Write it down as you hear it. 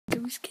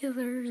Ghost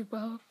Killers,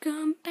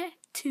 welcome back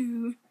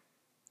to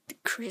the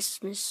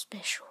Christmas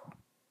special.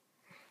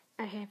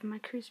 I have my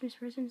Christmas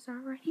presents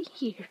already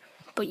here,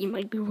 but you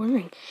might be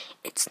wondering,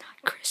 it's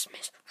not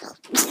Christmas. I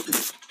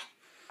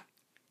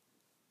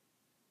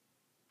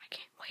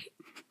can't wait.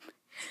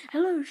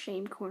 Hello,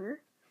 Shame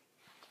Corner.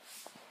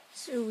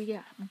 So we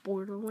got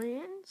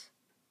Borderlands,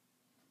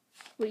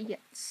 we got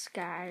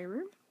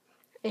Skyrim,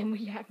 and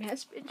we got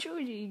Mass Effect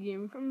Trilogy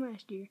again from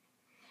last year.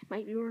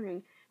 Might be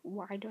wondering,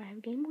 why do I have a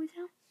Game Boy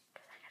now?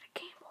 Because I got a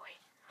Game Boy.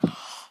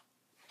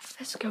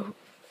 Let's go.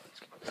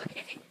 Look at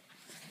it.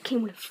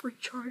 Came with a free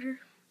charger.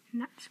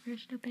 Not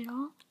scratched up at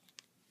all.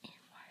 And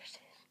watch this.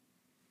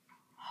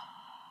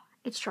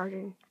 It's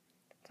charging.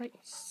 It's like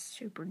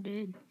super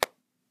dead.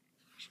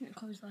 Shouldn't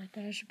close like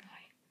that. I should probably.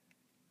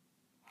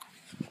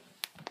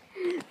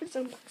 Let's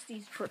unbox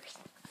these first.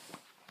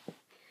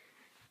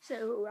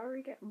 So I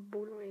already got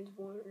Borderlands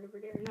 1 over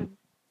there, and I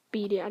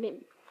beat it. I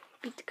didn't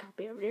beat the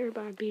copy over there,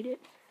 but I beat it.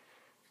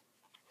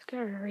 It's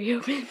gotta hurry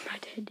open. My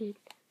dad did.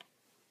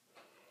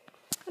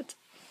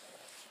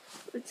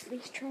 Let's at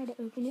least try to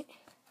open it.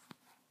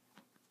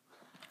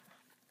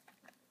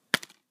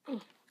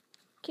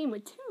 Came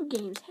with 2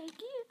 games. Heck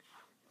yeah!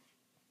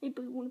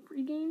 Anybody want a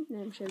free game?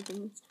 Then I'm showing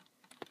this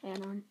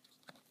add-on.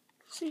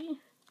 See?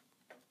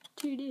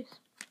 2 discs.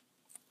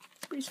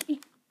 Pretty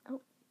sweet.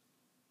 Oh.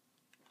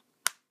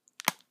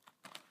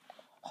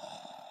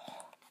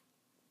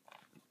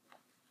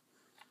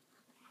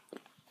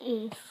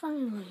 And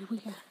finally, we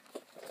got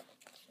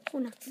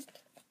one.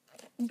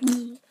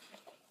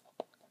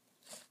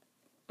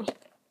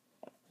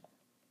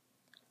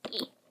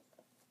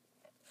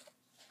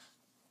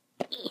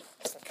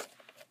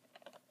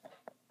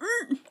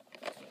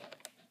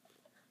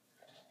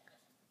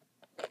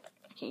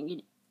 Can't get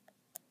it.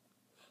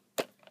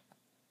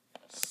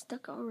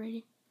 Stuck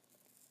already.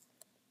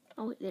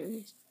 Oh wait, there it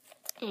is.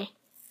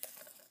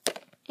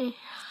 It's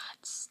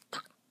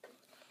stuck.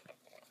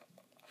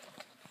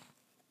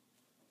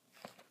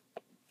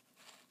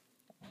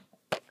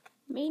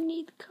 May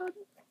need to cut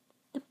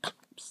the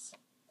pops.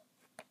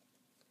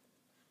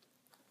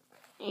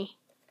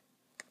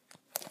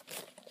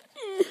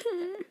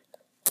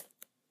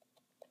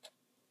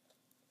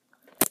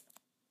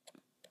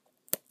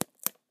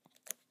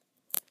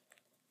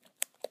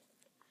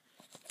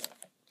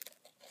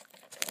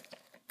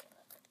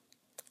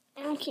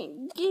 I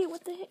can't get it.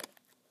 What the heck?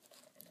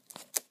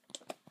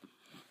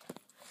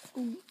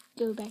 Ooh,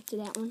 go back to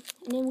that one,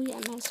 and then we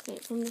got Mass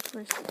Effect from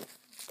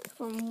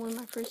one of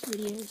my first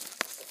videos.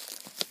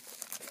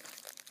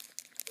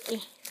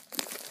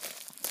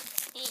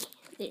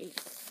 There you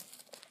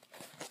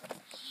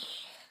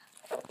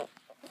go.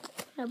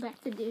 Now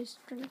back to this.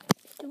 Trying to do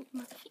it with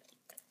my feet.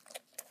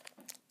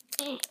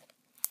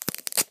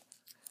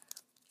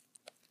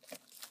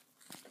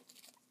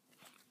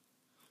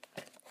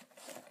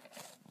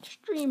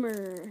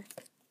 Streamer.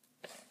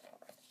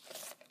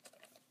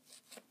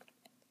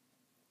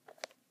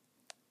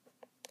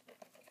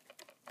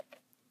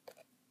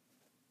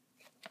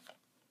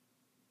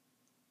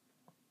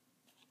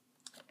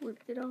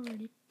 Worked it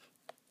already.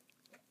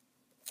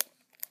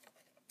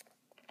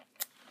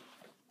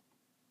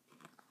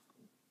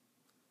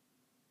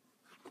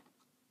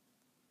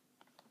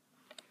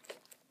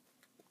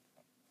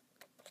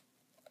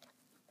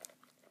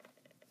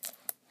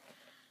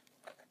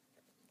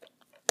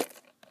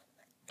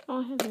 I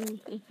don't have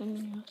anything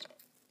else.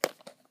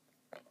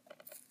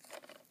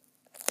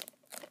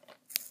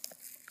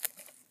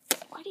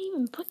 Why do you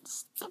even put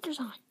stickers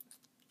on?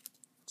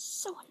 It's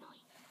so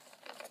annoying.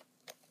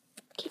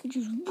 Can't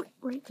just rip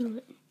right through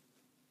it.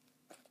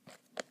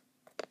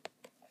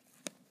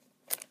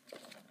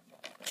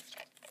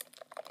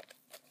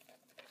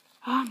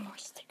 More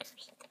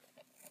stickers.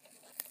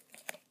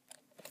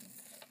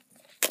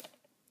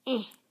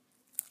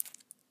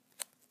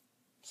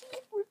 See,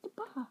 it ripped the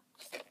box.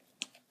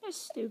 That's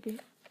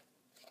stupid.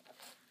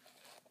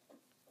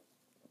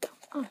 Come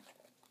on.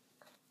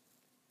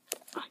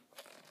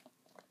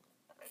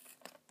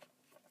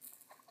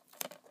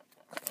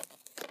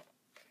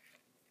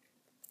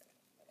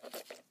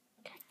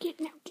 Get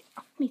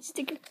off me,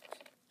 sticker.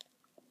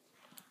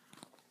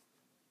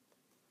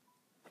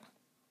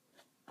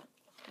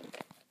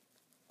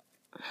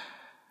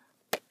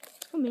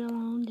 It's gonna be a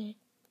long day.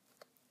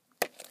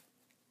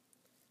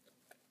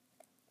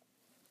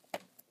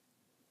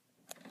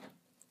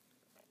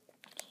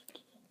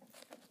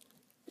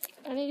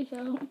 I need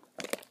help.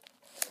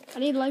 I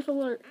need life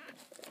alert.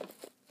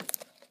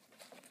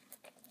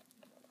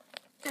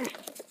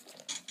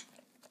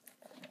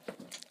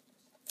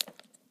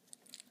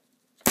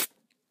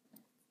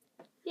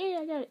 Yay,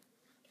 I got it.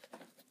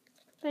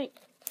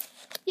 Thanks.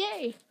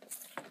 Yay!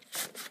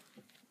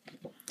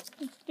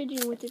 I'm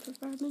fidgeting with it for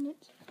 5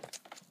 minutes.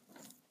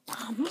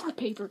 More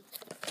paper.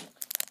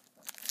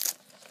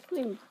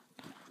 Please.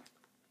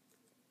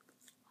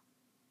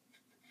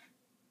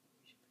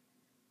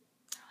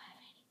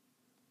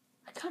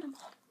 I cut them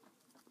off.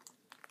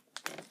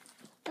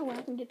 Oh, well,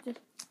 I can get this.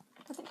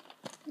 I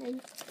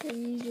think maybe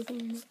easier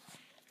than that.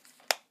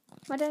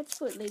 My dad's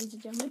split, ladies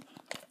and gentlemen.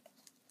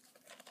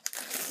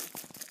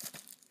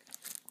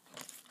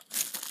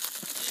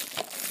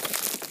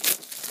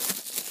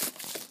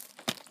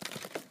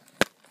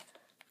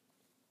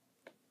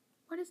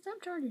 Why did it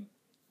stop charging?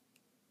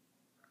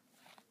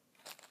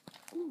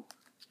 Ooh.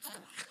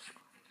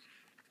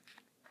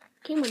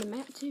 Came with a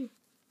mat too.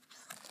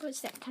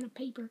 What's that kind of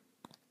paper?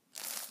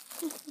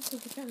 Let's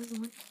take that other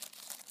one.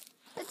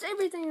 That's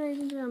everything,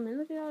 ladies and gentlemen.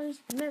 Look at all this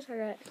mess I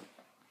got.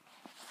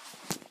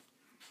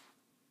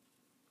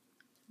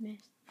 Mess.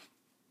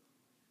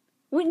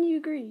 Wouldn't you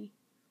agree?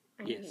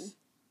 Yes.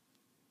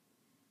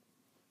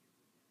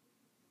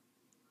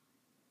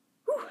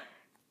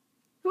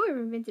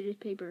 Whoever invented this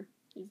paper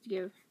needs to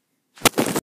go.